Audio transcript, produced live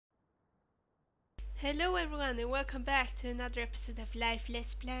Hello everyone and welcome back to another episode of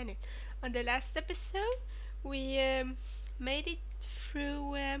Lifeless Planet. On the last episode we made it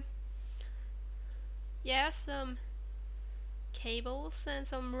through some cables and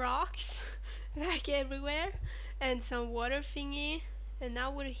some rocks like everywhere and some water thingy, and now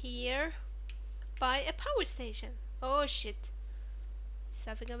we're here by a power station. Oh shit,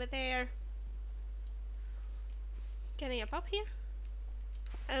 something over there. Can I up here?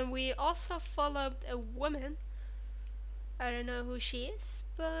 And we also followed a woman. I don't know who she is,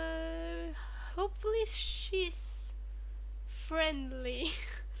 but hopefully she's friendly.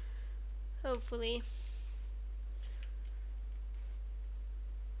 Hopefully.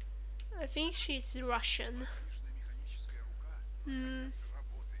 I think she's Russian.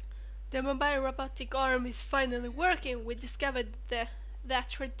 The mobile robotic arm is finally working. We discovered that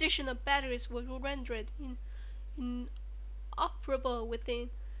traditional batteries were rendered inoperable within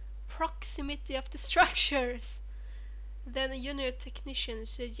proximity of the structures. Then a junior technician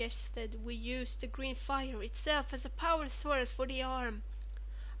suggested we use the green fire itself as a power source for the arm.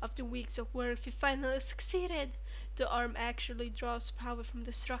 After weeks of work, we finally succeeded. The arm actually draws power from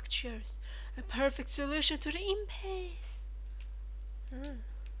the structures. A perfect solution to the impasse.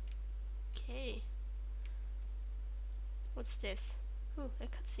 Okay. What's this? Ooh, a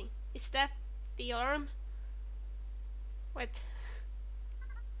cutscene. Is that the arm? What?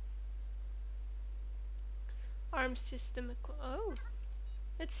 Arm system. Oh,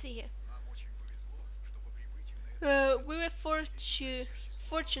 let's see here. We were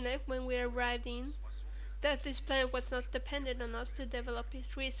fortunate when we arrived in that this planet was not dependent on us to develop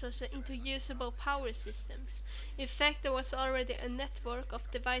its resources into usable power systems. In fact, there was already a network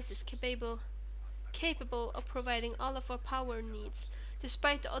of devices capable of providing all of our power needs,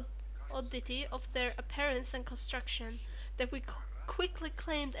 despite the oddity of their appearance and construction that we quickly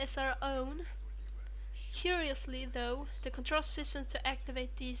claimed as our own. Curiously, though, the control systems to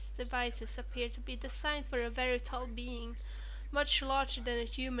activate these devices appear to be designed for a very tall being, much larger than a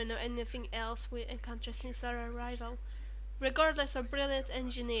human or anything else we encountered since our arrival. Regardless, our brilliant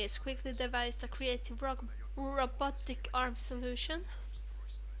engineers quickly devised a creative robotic arm solution.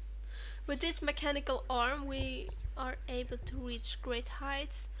 With this mechanical arm, we are able to reach great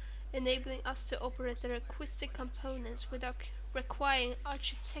heights, enabling us to operate the requisite components without requiring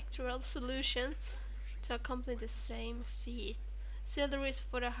architectural solution to accomplish the same feat. Still, the reason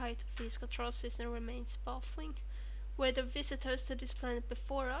for the height of this control system remains baffling. Were the visitors to this planet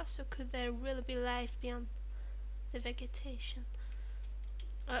before us, or could there really be life beyond the vegetation?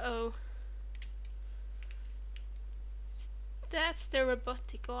 Uh-oh. That's the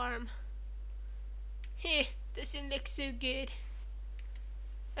robotic arm. Heh, doesn't look so good.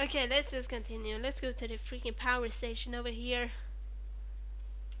 Okay, let's just continue. Let's go to the freaking power station over here.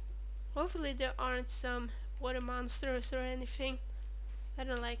 Hopefully there aren't some water monsters or anything. I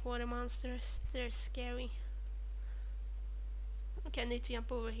don't like water monsters. They're scary. Okay, I need to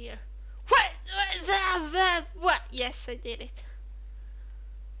jump over here. What? Yes, I did it.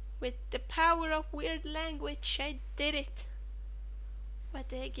 With the power of weird language, I did it. What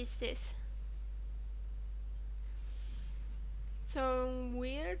the heck is this? Some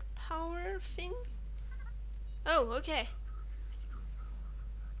weird power thing? Oh, okay.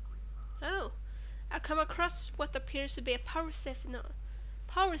 Oh, I come across what appears to be a power station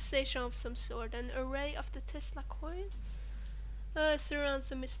of some sort. An array of the Tesla coil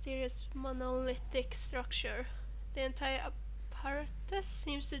surrounds a mysterious monolithic structure. The entire apparatus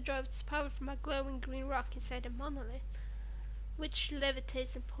seems to draw its power from a glowing green rock inside the monolith, which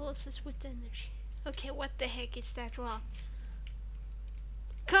levitates and pulses with energy. Okay, what the heck is that rock?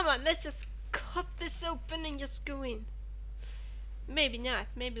 Come on, let's just cut this open and just go in. Maybe not,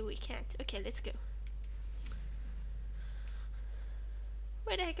 maybe we can't. Okay, let's go.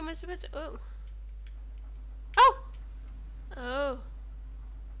 Where the heck am I supposed to? Oh. Oh! Oh.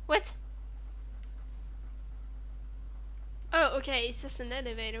 What? Oh, okay, it's just an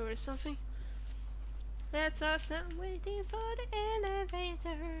elevator or something. That's awesome, waiting for the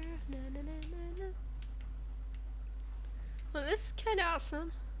elevator. Na, na, na, na, na. Well, this is kinda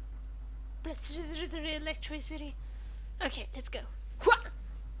awesome. Let's do the electricity. Okay, let's go.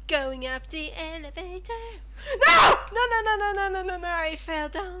 Going up the elevator. No! No, I fell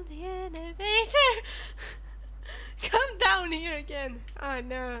down the elevator. Come down here again. Oh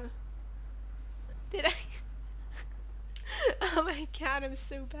no. Did I? Oh my god, I'm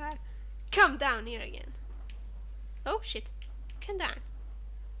so bad. Come down here again. Oh shit. Come down.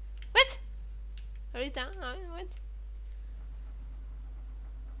 What? Are you down? Oh, what?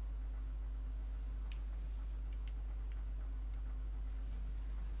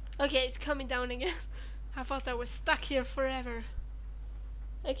 Okay, it's coming down again. I thought I was stuck here forever.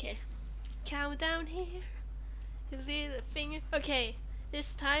 Okay. Calm down here. A little finger. Okay.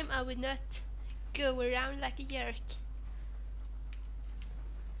 This time I will not go around like a jerk.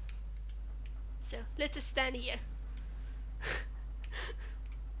 So, let's just stand here.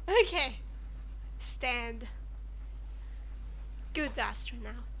 Okay. Stand. Good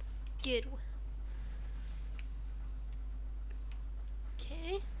astronaut. Good one.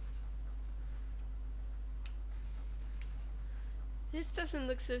 Okay. This doesn't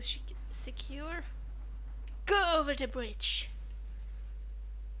look so secure. Go over the bridge.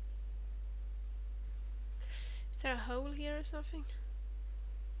 Is there a hole here or something?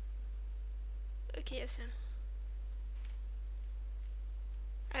 Okay, so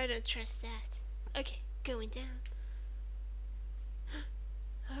I don't trust that. Okay, going down.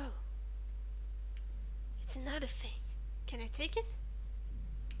 Oh, it's another thing. Can I take it?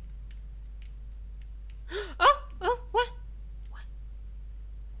 Oh, what?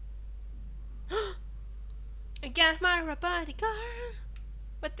 I got my robotic arm.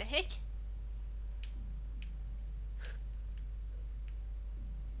 What the heck?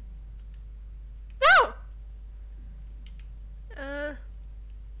 No!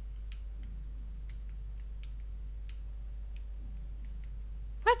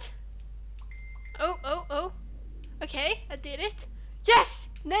 What? Oh. Okay, I did it. Yes!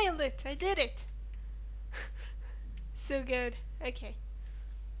 Nailed it! I did it! So good. Okay.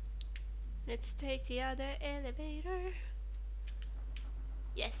 Let's take the other elevator.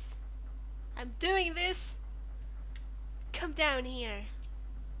 Yes. I'm doing this. Come down here.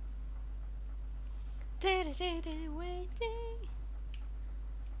 Waiting.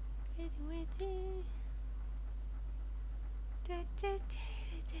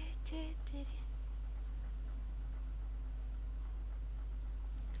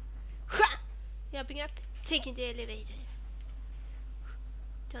 Jumping up, taking the elevator.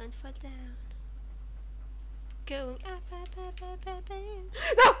 Don't fall down. Going up.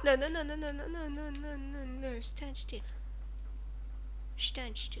 No. Stand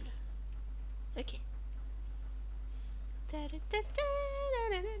still. Okay.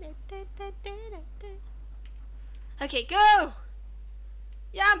 Okay, go!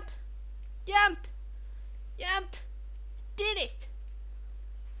 Jump! Did it!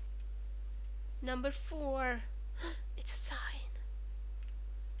 Number 4. It's a sign.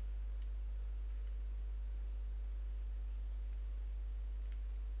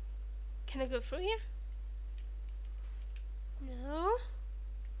 Can I go through here? No.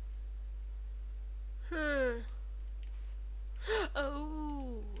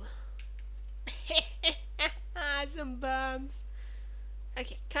 Oh. Some bombs.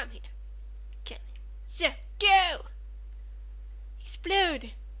 Okay, come here. So, go!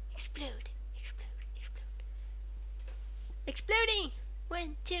 Explode! Exploding!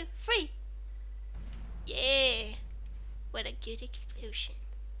 1, 2, 3. Yeah! What a good explosion.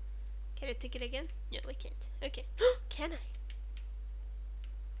 Can I take it again? No, I can't. Okay. Can I?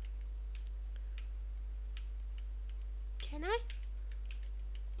 Can I?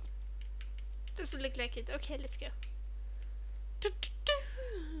 Doesn't look like it. Okay, let's go.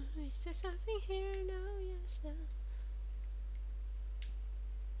 Is there something here? No, yes, no.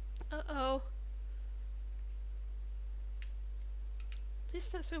 Uh-oh. This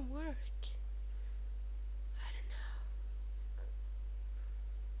doesn't work. I don't know.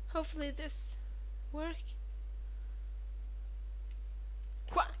 Hopefully this work.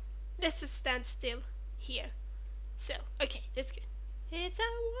 What? Let's just stand still here. So, okay, that's good. It's a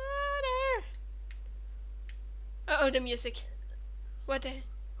water. Uh-oh, the music. What the?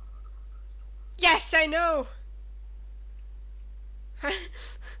 Yes, I know.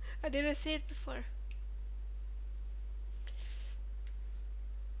 I didn't see it before.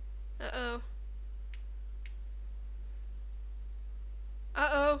 Uh-oh.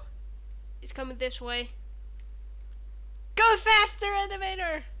 Uh-oh. It's coming this way. Go faster,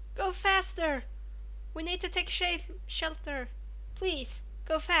 elevator! Go faster! We need to take shelter. Please,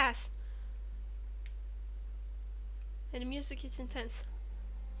 go fast. And the music is intense.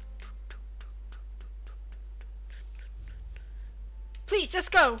 Please,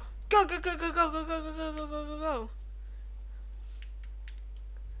 just go! Go!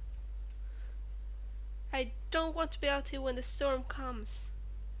 I don't want to be out here when the storm comes.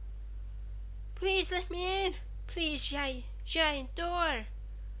 Please let me in! Please, giant door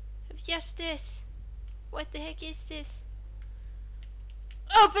of justice. What the heck is this?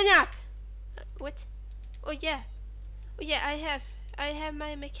 Open up! What? Oh yeah, I have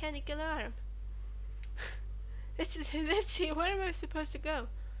my mechanical arm. Let's see. Where am I supposed to go?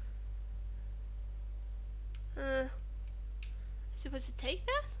 Supposed to take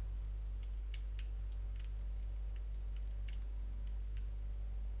that?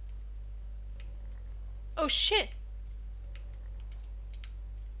 Oh shit!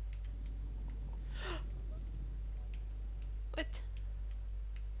 What?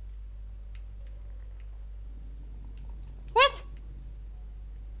 What?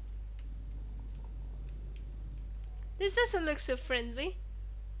 This doesn't look so friendly.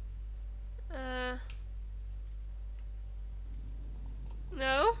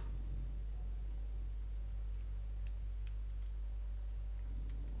 No?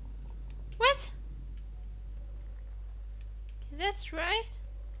 What? That's right.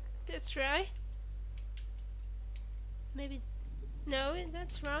 That's right. Maybe. No,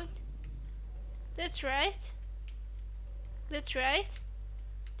 that's wrong. That's right. That's right.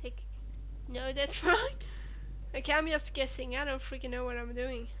 Take. No, that's wrong. Okay, I'm just guessing. I don't freaking know what I'm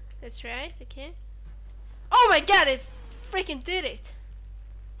doing. That's right. Okay. Oh my god! It freaking did it.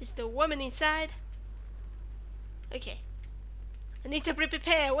 Is the woman inside? Okay. I need to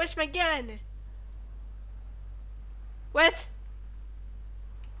prepare. Where's my gun? What?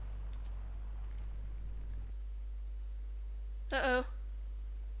 Uh-oh.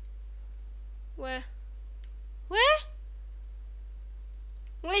 Where? Where?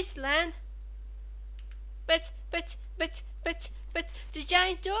 Wasteland? But, the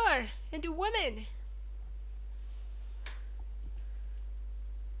giant door and the woman.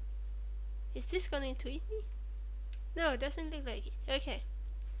 Is this going to eat me? No, it doesn't look like it. Okay.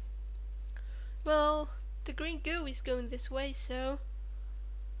 Well, the green goo is going this way, so...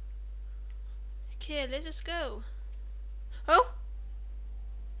 Okay, let us go. Oh!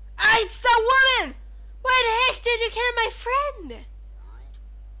 Ah, it's that woman! Why the heck did you kill my friend?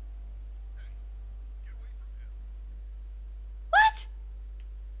 What?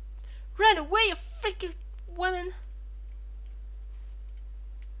 Run away, you freaking woman!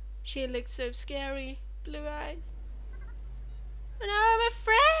 She looks so scary, blue eyes. Oh no, my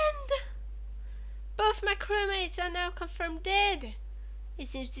friend! Both my crewmates are now confirmed dead. It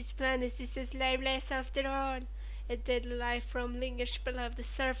seems this planet is just lifeless after all. A deadly life form lingers below the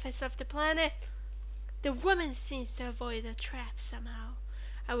surface of the planet. The woman seems to avoid the trap somehow.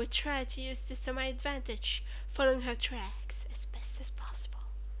 I will try to use this to my advantage, following her tracks as best as possible.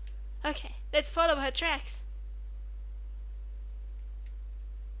 Okay, let's follow her tracks.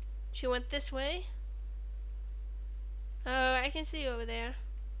 She went this way. Oh, I can see you over there.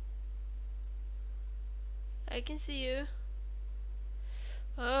 I can see you.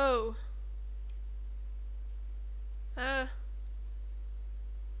 Oh.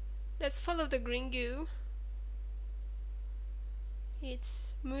 Let's follow the green goo.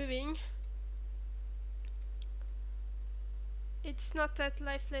 It's moving. It's not that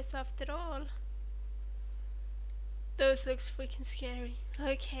lifeless after all. Those looks freaking scary.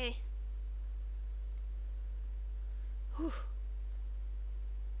 Okay. Whew.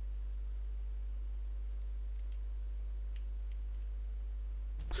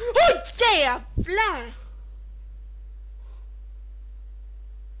 Oh yeah, fly!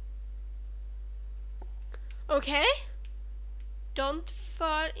 Okay. Don't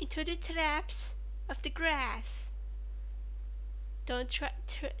fall into the traps of the grass. Don't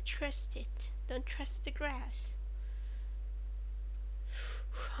trust it. Don't trust the grass.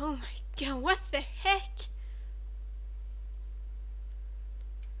 Oh my god, what the heck?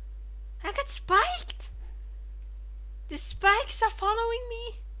 I got spiked! The spikes are following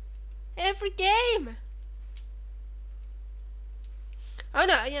me every game. Oh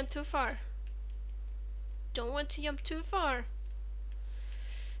no, I am too far. Don't want to jump too far.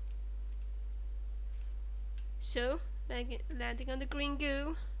 So, landing on the green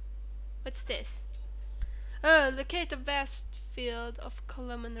goo. What's this? Oh, locate a vast field of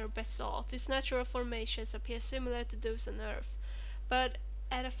columnar basalt. Its natural formations appear similar to those on Earth, but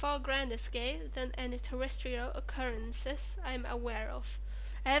at a far grander scale than any terrestrial occurrences I am aware of.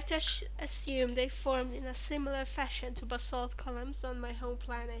 I have to assume they formed in a similar fashion to basalt columns on my home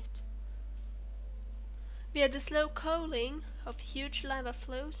planet. Via the slow cooling of huge lava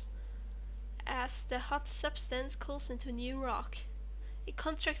flows, as the hot substance cools into new rock, it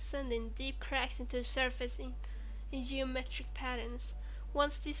contracts, sending deep cracks into the surface in geometric patterns.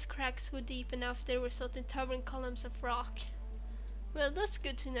 Once these cracks go deep enough, they result in towering columns of rock. Well, that's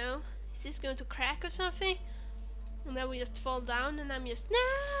good to know. Is this going to crack or something? And then we just fall down and I'm just... No!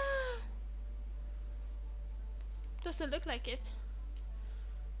 Doesn't look like it.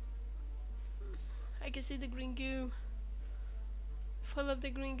 I can see the green goo. Follow the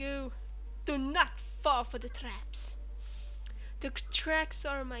green goo. Do not fall for the traps. The tracks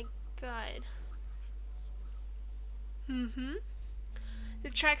are my guide. Mm-hmm. The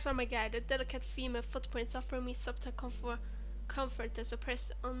tracks are my guide. The delicate female footprints offer me subtle comfort as I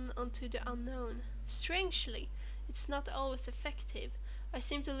press on onto the unknown. Strangely, it's not always effective. I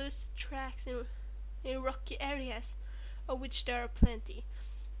seem to lose the tracks in rocky areas, of which there are plenty.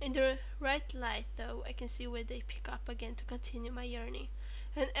 In the right light, though, I can see where they pick up again to continue my journey.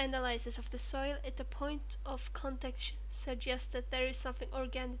 An analysis of the soil at the point of contact suggests that there is something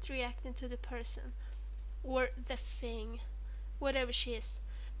organic reacting to the person, or the thing, whatever she is,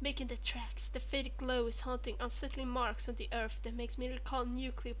 making the tracks. The faded glow is haunting, unsettling marks on the earth that makes me recall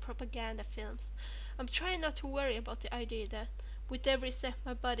nuclear propaganda films. I'm trying not to worry about the idea that, with every step,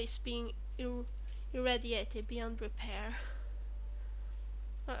 my body is being irradiated beyond repair.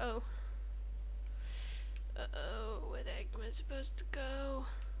 Uh-oh. Uh-oh, where the heck am I supposed to go?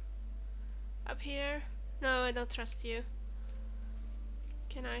 Up here? No, I don't trust you.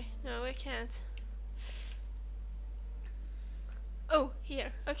 Can I? No, I can't. Oh,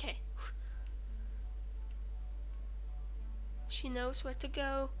 here. Okay. She knows where to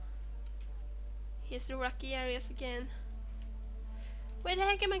go. Here's the rocky areas again. Where the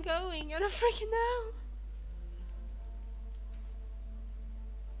heck am I going? I don't freaking know.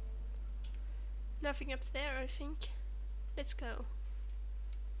 Nothing up there, I think. Let's go.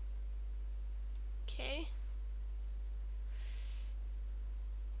 Okay.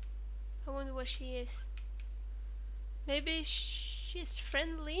 I wonder where she is. Maybe she's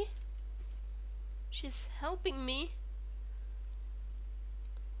friendly. She's helping me.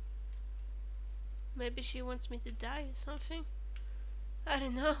 Maybe she wants me to die or something. I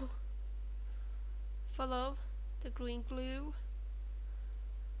don't know. Follow the green glue.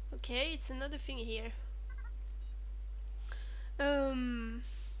 Okay, it's another thing here. I've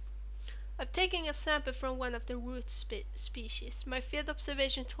taken a sample from one of the root species. My field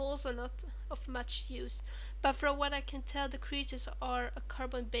observation tools are not of much use, but from what I can tell, the creatures are a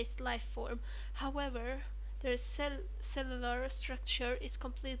carbon-based life form. However, their cellular structure is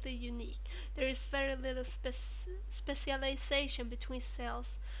completely unique. There is very little specialization between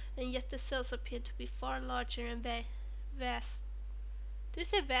cells, and yet the cells appear to be far larger and vast. Do you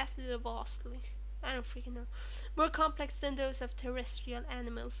say vastly or vastly? I don't freaking know. More complex than those of terrestrial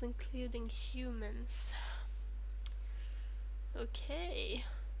animals, including humans. Okay.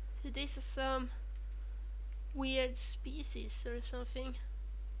 So this is some weird species or something.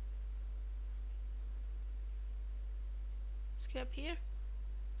 Let's go up here.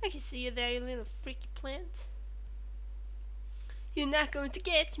 I can see you there, you little freaky plant. You're not going to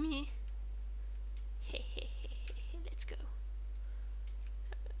get me. Let's go.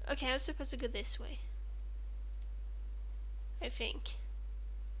 Okay, I'm supposed to go this way. I think.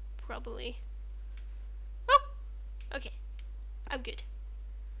 Probably. Oh! Okay. I'm good.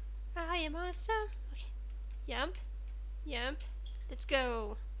 I am awesome. Okay. Jump. Jump. Let's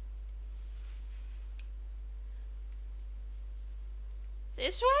go.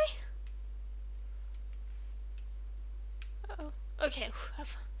 This way? Uh-oh. Okay. I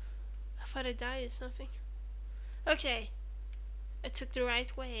thought I died or something. Okay. I took the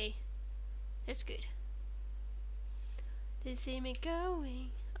right way. That's good. They see me going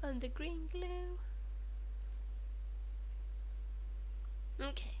on the green glue.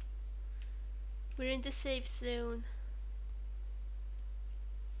 Okay. We're in the safe zone.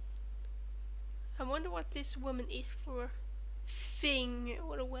 I wonder what this woman is for. Thing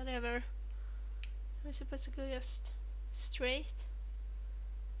or whatever. Am I supposed to go just straight?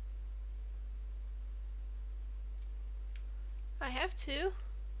 I have to.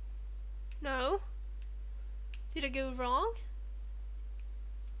 No. Did I go wrong?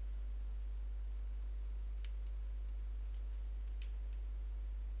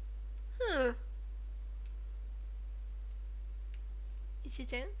 Huh. Is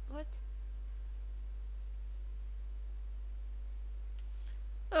it in? What?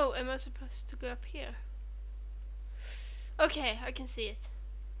 Oh, am I supposed to go up here? Okay, I can see it.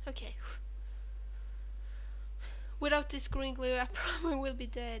 Okay. Without this green glue, I probably will be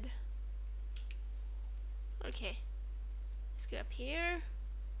dead. Okay. Let's go up here.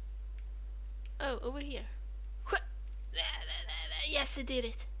 Oh, over here. Yes, I did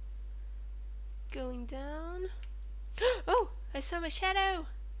it. Going down. Oh, I saw my shadow.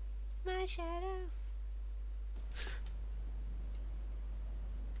 My shadow.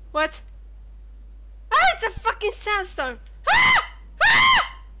 What? Ah, it's a fucking sandstorm. Ah!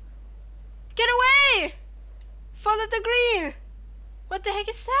 Ah! Get away! Follow the green. What the heck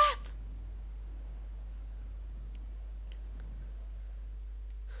is that?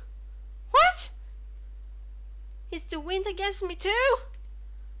 What? Is the wind against me too?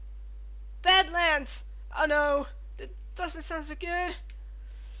 Badlands! Oh no! Doesn't sound so good.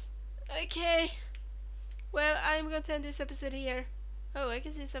 Okay. Well, I'm going to end this episode here. Oh, I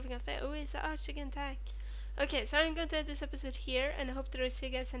can see something up there. Oh, it's an chicken attack. Okay, so I'm going to end this episode here, and I hope that I see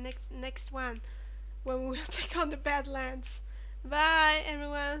you guys in next one, when we will take on the Badlands. Bye,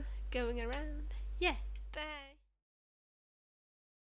 everyone. Going around. Yeah, thanks.